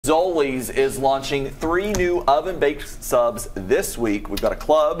Fazoli's is launching 3 new oven-baked subs this week. We've got a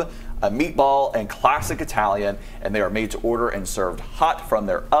club, a meatball, and classic Italian, and they are made to order and served hot from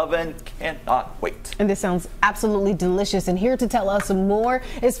their oven. Cannot wait. And this sounds absolutely delicious. And here to tell us more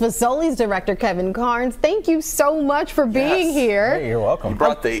is Fazoli's director, Kevin Karnes. Thank you so much for being here. Hey, you're welcome. He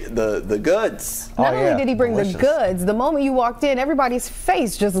brought the goods. Not only did he bring the goods, the moment you walked in, everybody's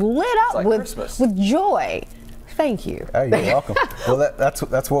face just lit up with joy. Thank you. Oh, you're welcome. Well,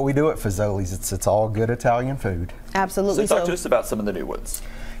 that's what we do at Fazoli's. It's all good Italian food. Absolutely. So talk to us about some of the new ones.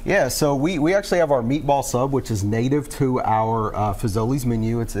 Yeah, so we actually have our meatball sub, which is native to our Fazoli's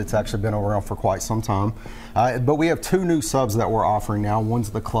menu. It's actually been around for quite some time. But we have 2 new subs that we're offering now.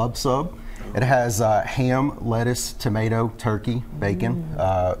 One's the club sub. It has ham, lettuce, tomato, turkey, bacon,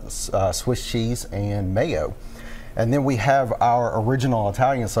 Swiss cheese, and mayo. And then we have our original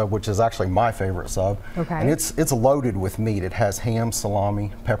Italian sub, which is actually my favorite sub. Okay. And it's loaded with meat. It has ham,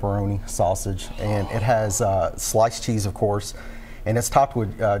 salami, pepperoni, sausage, and it has sliced cheese, of course. And it's topped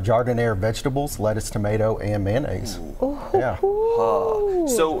with jardiniere vegetables, lettuce, tomato, and mayonnaise. Ooh. Yeah.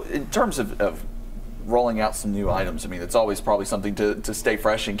 So in terms of rolling out some new items, I mean, it's always probably something to stay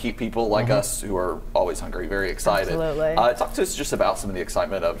fresh and keep people like us who are always hungry very excited. Absolutely. Talk to us just about some of the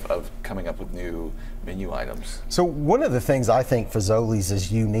excitement of coming up with new menu items. So one of the things I think Fazoli's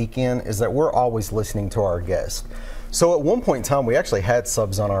is unique in is that we're always listening to our guests. So at one point in time, we actually had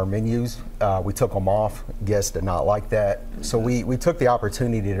subs on our menus. We took them off. Guests did not like that. So we took the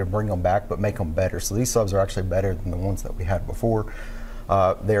opportunity to bring them back, but make them better. So these subs are actually better than the ones that we had before.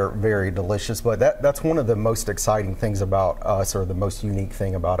 They're very delicious, but that's one of the most exciting things about us, or the most unique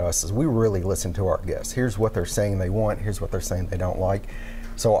thing about us, is we really listen to our guests. Here's what they're saying they want. Here's what they're saying they don't like.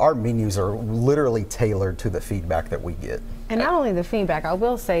 So our menus are literally tailored to the feedback that we get. And not only the feedback, I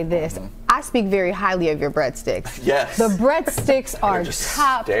will say this. I speak very highly of your breadsticks. Yes. The breadsticks are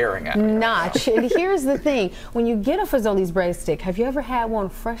top notch. And here's the thing. When you get a Fazoli's breadstick, have you ever had one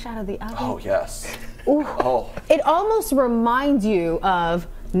fresh out of the oven? Oh, yes. Ooh. Oh. It almost reminds you of,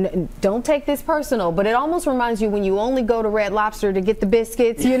 don't take this personal, but it almost reminds you when you only go to Red Lobster to get the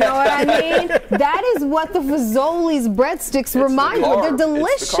biscuits, you know what I mean? That is what the Fazoli's breadsticks remind you. They're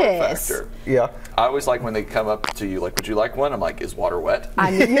delicious. The yeah. I always like when they come up to you, like, would you like one? I'm like, is water wet?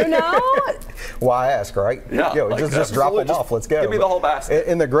 You know? Why ask, right? Yeah. Yo, like just drop them off. Let's go. Give me the whole basket.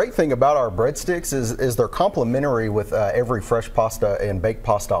 And the great thing about our breadsticks is they're complimentary with every fresh pasta and baked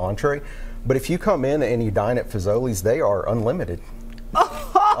pasta entree. But if you come in and you dine at Fazoli's, they are unlimited.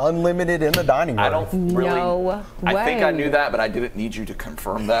 Unlimited in the dining room. I don't really. No way. I think I knew that, but I didn't need you to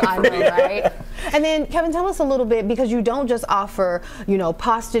confirm that for me. Right? And then, Kevin, tell us a little bit, because you don't just offer,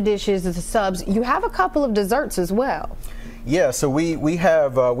 pasta dishes as subs. You have a couple of desserts as well. Yeah, so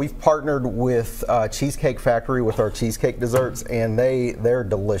we've partnered with Cheesecake Factory with our cheesecake desserts, and they're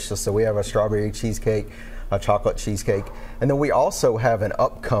delicious. So we have a strawberry cheesecake, a chocolate cheesecake, and then we also have an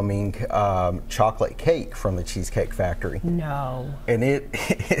upcoming chocolate cake from the Cheesecake Factory. No. And it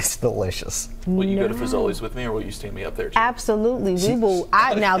is delicious. Will you go to Fazoli's with me, or will you stand me up there too? Absolutely, we will.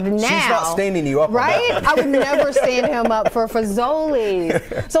 Now, she's not standing you up, right? I would never stand him up for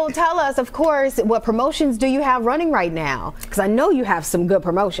Fazoli's. So tell us, of course, what promotions do you have running right now? Because I know you have some good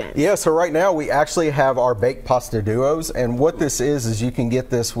promotions. Yeah, so right now we actually have our baked pasta duos, and what this is you can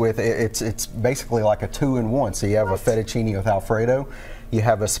get this with, it's basically like a 2-in-1. So you have a fettuccine with Alfredo, you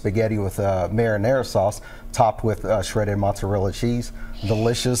have a spaghetti with marinara sauce topped with shredded mozzarella cheese.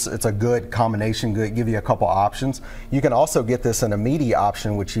 Delicious. It's a good combination. Give you a couple options. You can also get this in a meaty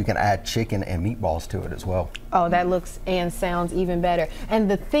option, which you can add chicken and meatballs to it as well. Oh, that looks and sounds even better.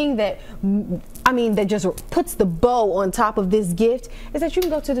 And the thing that, that just puts the bow on top of this gift is that you can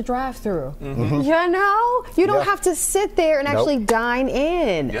go to the drive-thru. You don't have to sit there and actually dine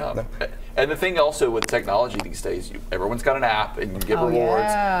in. Yeah. And the thing also with technology these days, everyone's got an app and you get rewards.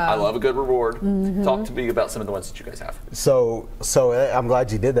 Yeah. I love a good reward. Talk to me about some of the ones that you guys have. So I'm glad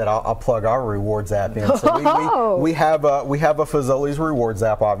you did that. I'll plug our rewards app in. So we have a Fazoli's rewards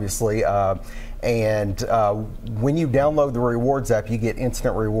app, obviously. And when you download the rewards app, you get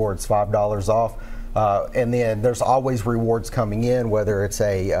instant rewards, $5 off. And then there's always rewards coming in, whether it's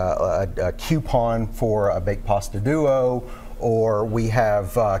a coupon for a baked pasta duo, or we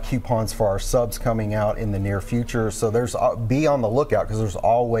have coupons for our subs coming out in the near future. So be on the lookout, because there's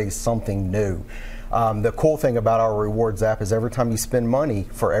always something new. The cool thing about our rewards app is every time you spend money,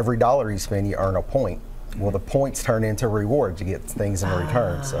 for every dollar you spend, you earn a point. Well, the points turn into rewards. You get things in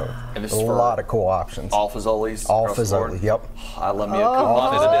return. So And this a is for lot of cool options. All Fazoli's? All across the board? Fazoli, yep. I love me a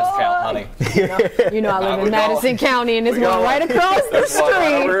coupon and a discount, honey. You know I live We in Madison County, and it's we one go- right across the There's one right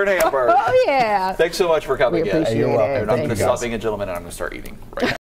street. over in Hamburg. Oh, yeah. Thanks so much for coming We in. appreciate You're welcome. it. I'm Thank going you, to stop guys. being a gentleman and I'm going to start eating right now.